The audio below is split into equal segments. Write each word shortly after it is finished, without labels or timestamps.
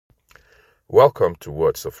Welcome to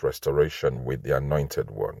Words of Restoration with the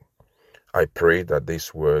Anointed One. I pray that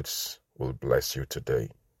these words will bless you today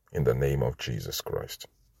in the name of Jesus Christ.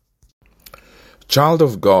 Child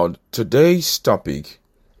of God, today's topic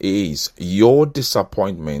is your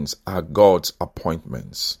disappointments are God's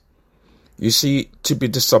appointments. You see, to be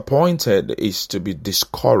disappointed is to be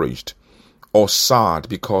discouraged or sad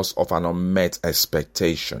because of an unmet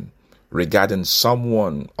expectation regarding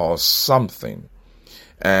someone or something.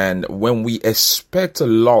 And when we expect a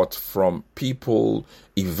lot from people,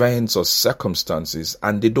 events, or circumstances,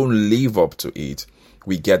 and they don't live up to it,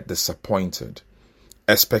 we get disappointed.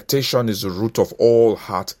 Expectation is the root of all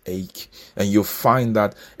heartache. And you find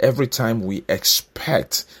that every time we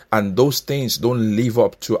expect and those things don't live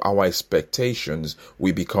up to our expectations,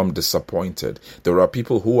 we become disappointed. There are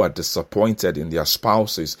people who are disappointed in their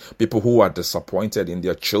spouses, people who are disappointed in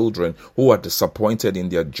their children, who are disappointed in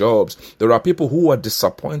their jobs. There are people who are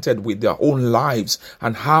disappointed with their own lives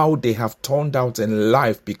and how they have turned out in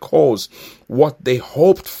life because what they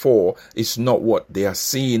hoped for is not what they are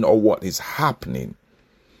seeing or what is happening.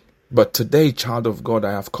 But today, child of God,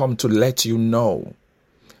 I have come to let you know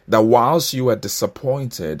that whilst you are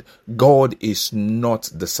disappointed, God is not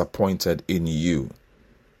disappointed in you.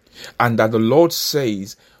 And that the Lord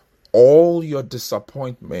says all your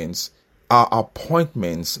disappointments are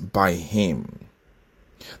appointments by Him.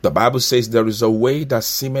 The Bible says there is a way that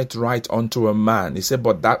seemeth right unto a man. He said,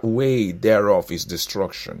 but that way thereof is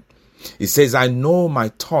destruction. He says, I know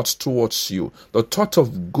my thoughts towards you, the thought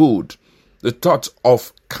of good, the thought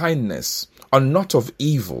of kindness, and not of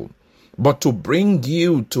evil, but to bring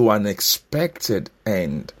you to an expected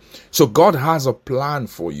end. So God has a plan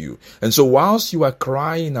for you. And so whilst you are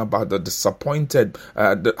crying about the disappointed,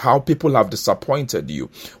 how people have disappointed you,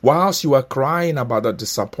 whilst you are crying about the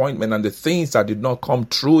disappointment and the things that did not come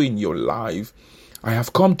true in your life, I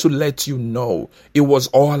have come to let you know it was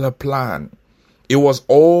all a plan. It was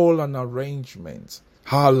all an arrangement.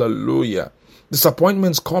 Hallelujah.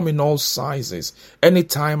 Disappointments come in all sizes.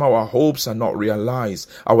 Anytime our hopes are not realized,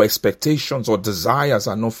 our expectations or desires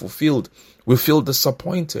are not fulfilled, we feel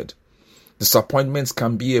disappointed. Disappointments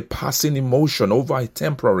can be a passing emotion over a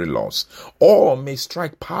temporary loss, or may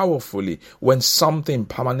strike powerfully when something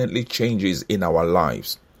permanently changes in our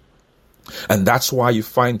lives. And that's why you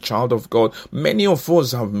find, child of God, many of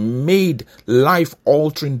us have made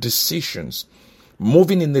life-altering decisions,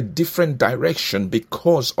 moving in a different direction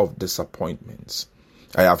because of disappointments.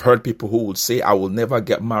 I have heard people who would say, I will never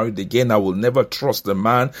get married again. I will never trust a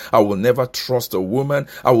man. I will never trust a woman.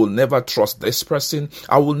 I will never trust this person.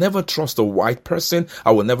 I will never trust a white person.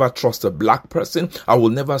 I will never trust a black person. I will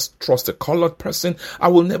never trust a colored person. I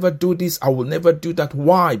will never do this. I will never do that.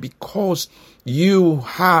 Why? Because you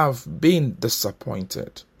have been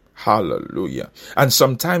disappointed. Hallelujah. And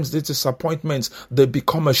sometimes these disappointments, they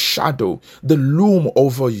become a shadow. They loom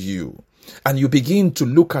over you. And you begin to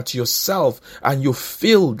look at yourself and you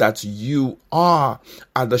feel that you are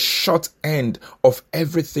at the short end of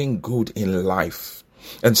everything good in life.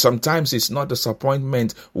 And sometimes it's not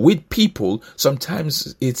disappointment with people.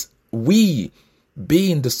 Sometimes it's we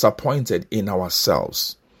being disappointed in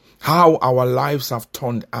ourselves. How our lives have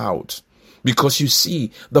turned out. Because you see,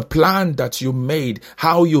 the plan that you made,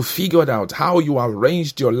 how you figured out, how you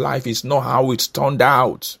arranged your life is not how it's turned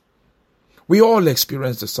out. We all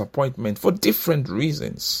experience disappointment for different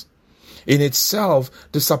reasons. In itself,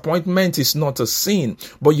 disappointment is not a sin,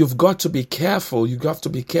 but you've got to be careful. You have to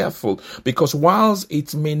be careful because whilst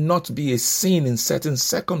it may not be a sin in certain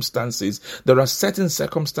circumstances, there are certain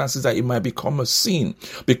circumstances that it might become a sin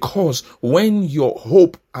because when your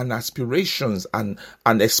hope and aspirations and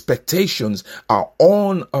expectations are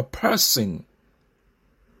on a person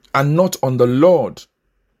and not on the Lord,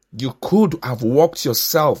 you could have walked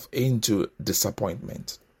yourself into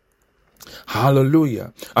disappointment.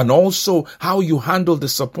 Hallelujah. And also how you handle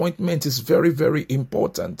disappointment is very, very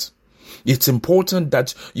important. It's important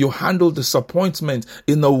that you handle disappointment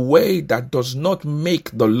in a way that does not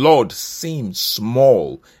make the Lord seem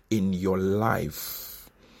small in your life.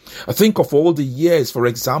 Think of all the years, for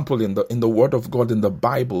example, in the Word of God in the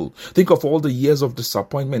Bible. Think of all the years of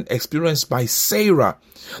disappointment experienced by Sarah,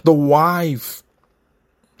 the wife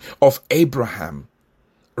of Abraham,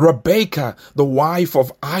 Rebekah, the wife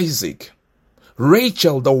of Isaac,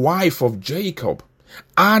 Rachel, the wife of Jacob,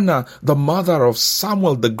 Anna, the mother of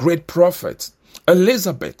Samuel, the great prophet,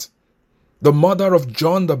 Elizabeth, the mother of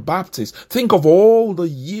John the Baptist. Think of all the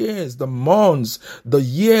years, the months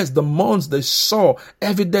they saw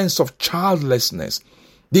evidence of childlessness.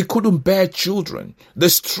 They couldn't bear children. They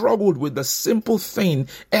struggled with the simple thing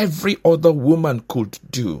every other woman could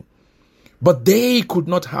do. but they could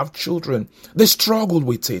not have children. They struggled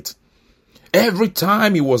with it. Every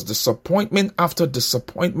time it was disappointment after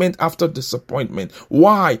disappointment after disappointment.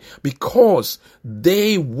 Why? Because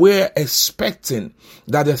they were expecting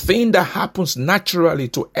that the thing that happens naturally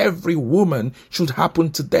to every woman should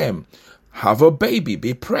happen to them. Have a baby,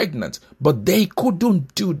 be pregnant. But they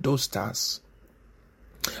couldn't do those tasks.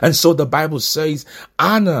 And so the Bible says,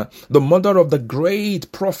 Anna, the mother of the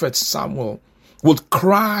great prophet Samuel, will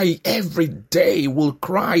cry every day.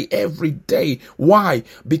 Why?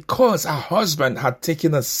 Because her husband had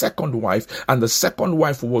taken a second wife, and the second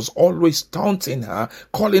wife was always taunting her,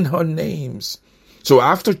 calling her names. So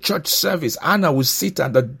after church service, Anna will sit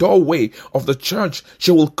at the doorway of the church.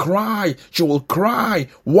 She will cry.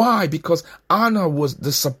 Why? Because Anna was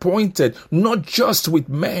disappointed, not just with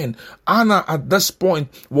men. Anna at this point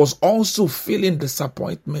was also feeling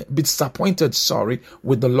disappointed,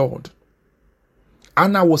 with the Lord.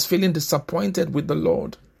 Anna was feeling disappointed with the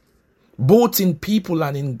Lord, both in people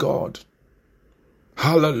and in God.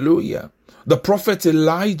 Hallelujah. The prophet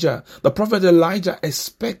Elijah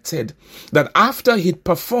expected that after he'd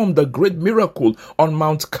performed the great miracle on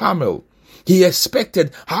Mount Carmel, he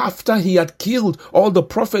expected after he had killed all the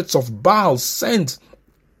prophets of Baal sent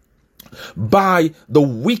by the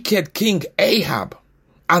wicked king Ahab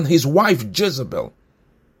and his wife Jezebel,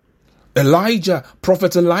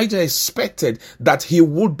 Prophet Elijah expected that he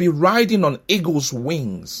would be riding on eagle's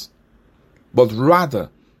wings. But rather,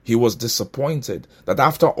 he was disappointed that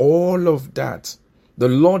after all of that, the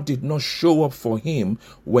Lord did not show up for him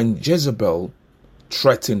when Jezebel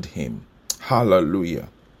threatened him. Hallelujah.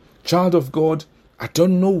 Child of God, I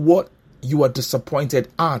don't know what you are disappointed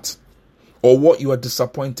at or what you are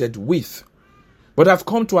disappointed with, but I've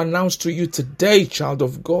come to announce to you today, child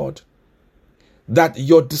of God, that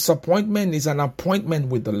your disappointment is an appointment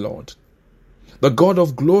with the Lord. The God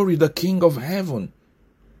of glory, the King of heaven.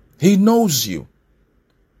 He knows you.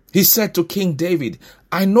 He said to King David,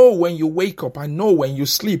 I know when you wake up. I know when you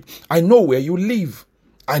sleep. I know where you live.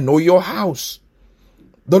 I know your house.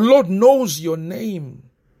 The Lord knows your name.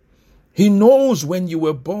 He knows when you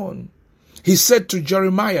were born. He said to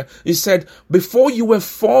Jeremiah, he said, before you were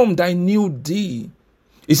formed, I knew thee.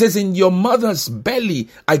 He says, in your mother's belly,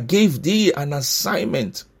 I gave thee an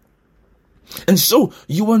assignment. And so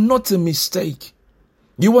you are not a mistake.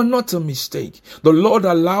 You are not a mistake. The Lord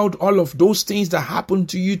allowed all of those things that happened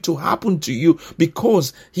to you to happen to you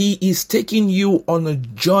because He is taking you on a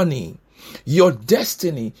journey. Your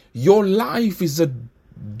destiny, your life is a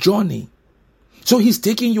journey. So He's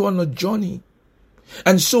taking you on a journey.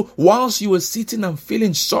 And so whilst you are sitting and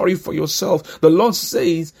feeling sorry for yourself, the Lord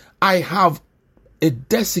says, I have a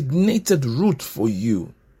designated route for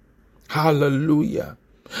you. Hallelujah.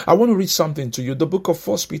 I want to read something to you. The book of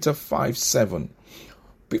 1 Peter 5:7.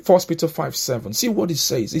 1 Peter 5:7. See what it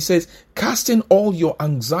says. It says, casting all your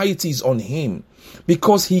anxieties on Him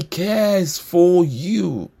because He cares for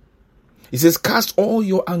you. It says, cast all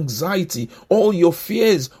your anxiety, all your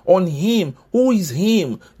fears on Him. Who is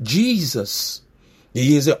Him? Jesus.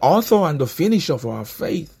 He is the author and the finisher of our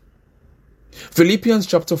faith. Philippians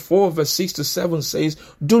chapter 4 verse 6-7 says,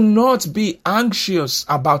 do not be anxious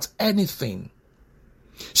about anything.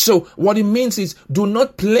 So what it means is, do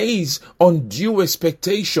not place undue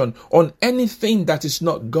expectation on anything that is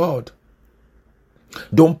not God.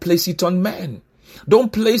 Don't place it on man.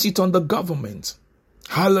 Don't place it on the government.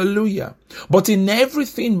 Hallelujah. But in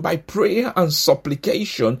everything by prayer and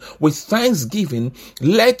supplication with thanksgiving,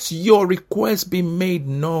 let your requests be made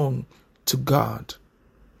known to God.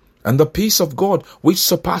 And the peace of God, which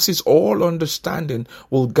surpasses all understanding,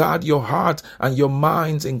 will guard your heart and your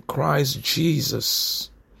minds in Christ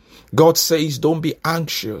Jesus. God says, don't be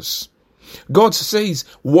anxious. God says,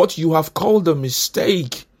 what you have called a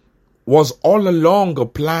mistake was all along a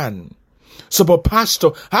plan. So, but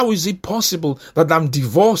Pastor, how is it possible that I'm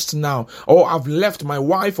divorced now? Or I've left my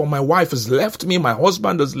wife, or my wife has left me, my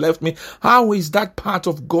husband has left me? How is that part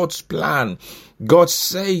of God's plan? God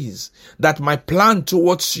says that my plan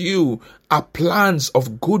towards you are plans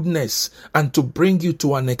of goodness and to bring you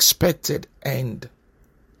to an expected end.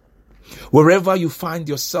 Wherever you find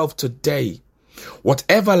yourself today,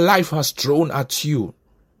 whatever life has thrown at you,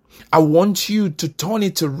 I want you to turn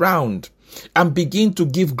it around and begin to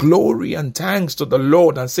give glory and thanks to the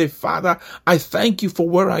Lord and say, Father, I thank you for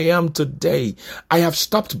where I am today. I have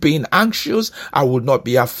stopped being anxious. I will not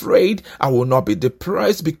be afraid. I will not be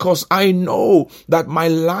depressed because I know that my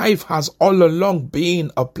life has all along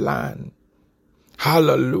been a plan.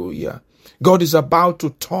 Hallelujah. God is about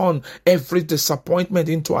to turn every disappointment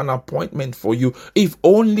into an appointment for you. If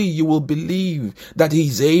only you will believe that He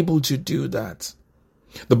is able to do that.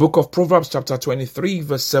 The book of Proverbs chapter 23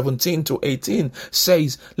 verse 17 to 18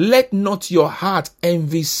 says, "Let not your heart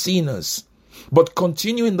envy sinners, but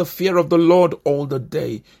continue in the fear of the Lord all the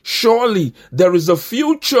day. Surely there is a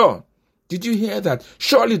future." Did you hear that?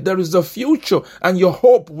 Surely there is a future and your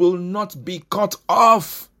hope will not be cut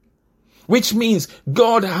off. Which means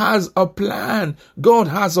God has a plan. God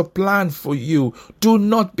has a plan for you. Do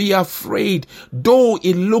not be afraid. Though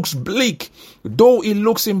it looks bleak, though it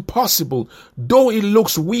looks impossible, though it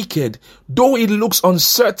looks wicked, though it looks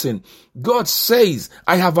uncertain, God says,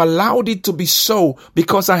 I have allowed it to be so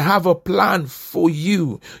because I have a plan for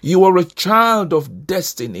you. You are a child of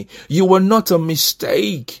destiny. You are not a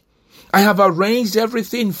mistake. I have arranged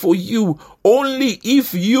everything for you only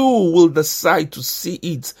if you will decide to see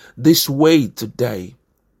it this way today.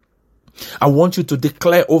 I want you to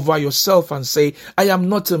declare over yourself and say, I am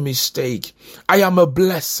not a mistake. I am a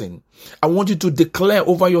blessing. I want you to declare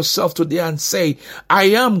over yourself today and say, I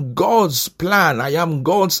am God's plan. I am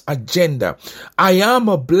God's agenda. I am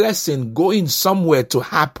a blessing going somewhere to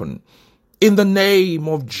happen. In the name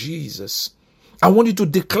of Jesus. I want you to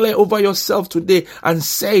declare over yourself today and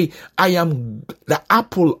say, I am the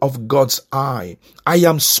apple of God's eye. I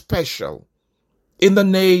am special. In the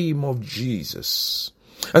name of Jesus.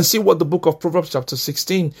 And see what the book of Proverbs chapter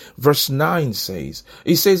 16 verse 9 says.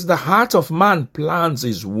 It says, the heart of man plans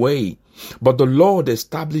his way, but the Lord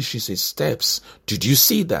establishes his steps. Did you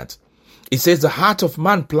see that? It says the heart of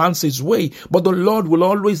man plans his way, but the Lord will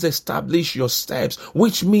always establish your steps,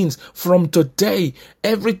 which means from today,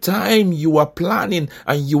 every time you are planning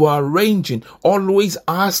and you are arranging, always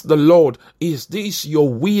ask the Lord, is this your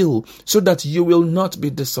will? So that you will not be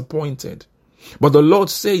disappointed. But the Lord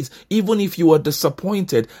says, even if you are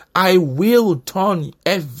disappointed, I will turn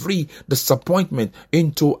every disappointment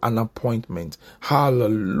into an appointment.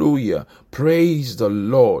 Hallelujah. Praise the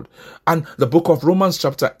Lord. And the book of Romans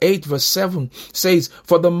chapter 8 verse 7 says,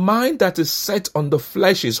 for the mind that is set on the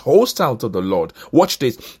flesh is hostile to the Lord. Watch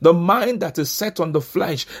this. The mind that is set on the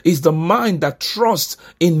flesh is the mind that trusts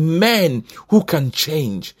in men who can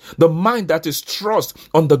change. The mind that is trust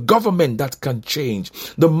on the government that can change.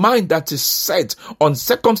 The mind that is set on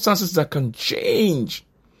circumstances that can change.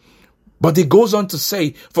 But it goes on to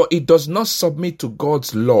say, for it does not submit to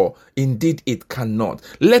God's law. Indeed, it cannot.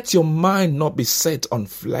 Let your mind not be set on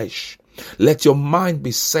flesh. Let your mind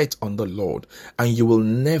be set on the Lord, and you will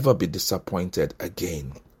never be disappointed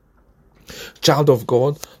again. Child of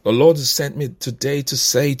God, the Lord has sent me today to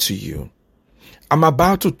say to you, I'm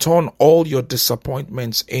about to turn all your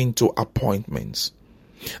disappointments into appointments.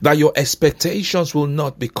 That your expectations will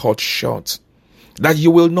not be cut short. That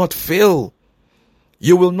you will not fail.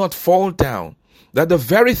 You will not fall down. That the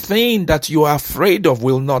very thing that you are afraid of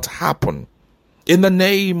will not happen. In the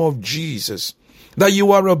name of Jesus. That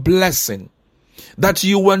you are a blessing. That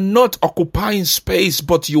you are not occupying space,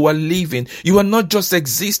 but you are living. You are not just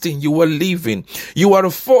existing, you are living. You are a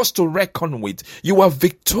force to reckon with. You are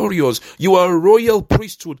victorious. You are a royal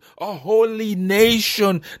priesthood, a holy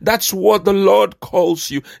nation. That's what the Lord calls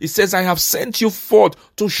you. He says, I have sent you forth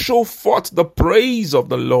to show forth the praise of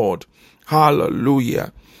the Lord.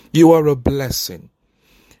 Hallelujah. You are a blessing.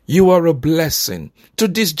 You are a blessing. To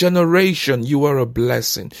this generation, you are a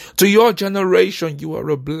blessing. To your generation, you are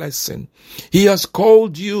a blessing. He has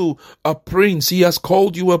called you a prince. He has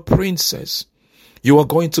called you a princess. You are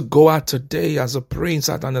going to go out today as a prince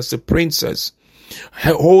and as a princess.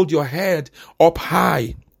 Hold your head up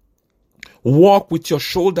high. Walk with your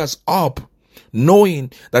shoulders up,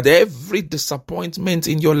 knowing that every disappointment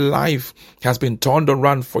in your life has been turned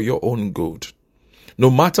around for your own good. No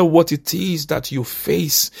matter what it is that you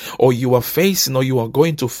face or you are facing or you are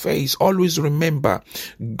going to face, always remember,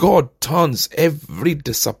 God turns every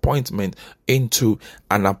disappointment into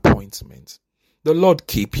an appointment. The Lord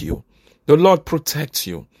keep you. The Lord protect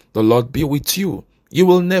you. The Lord be with you. You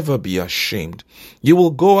will never be ashamed. You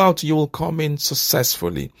will go out, you will come in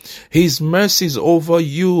successfully. His mercies over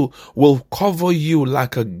you will cover you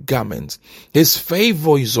like a garment. His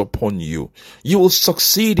favor is upon you. You will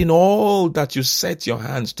succeed in all that you set your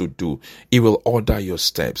hands to do. He will order your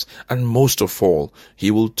steps. And most of all,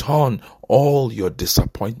 He will turn all your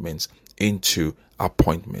disappointments into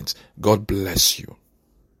appointments. God bless you.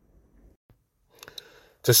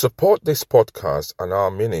 To support this podcast and our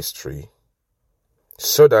ministry,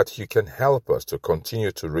 so that you can help us to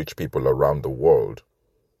continue to reach people around the world,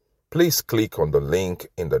 please click on the link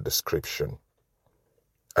in the description.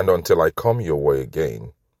 And until I come your way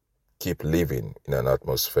again, keep living in an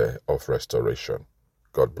atmosphere of restoration.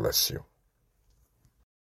 God bless you.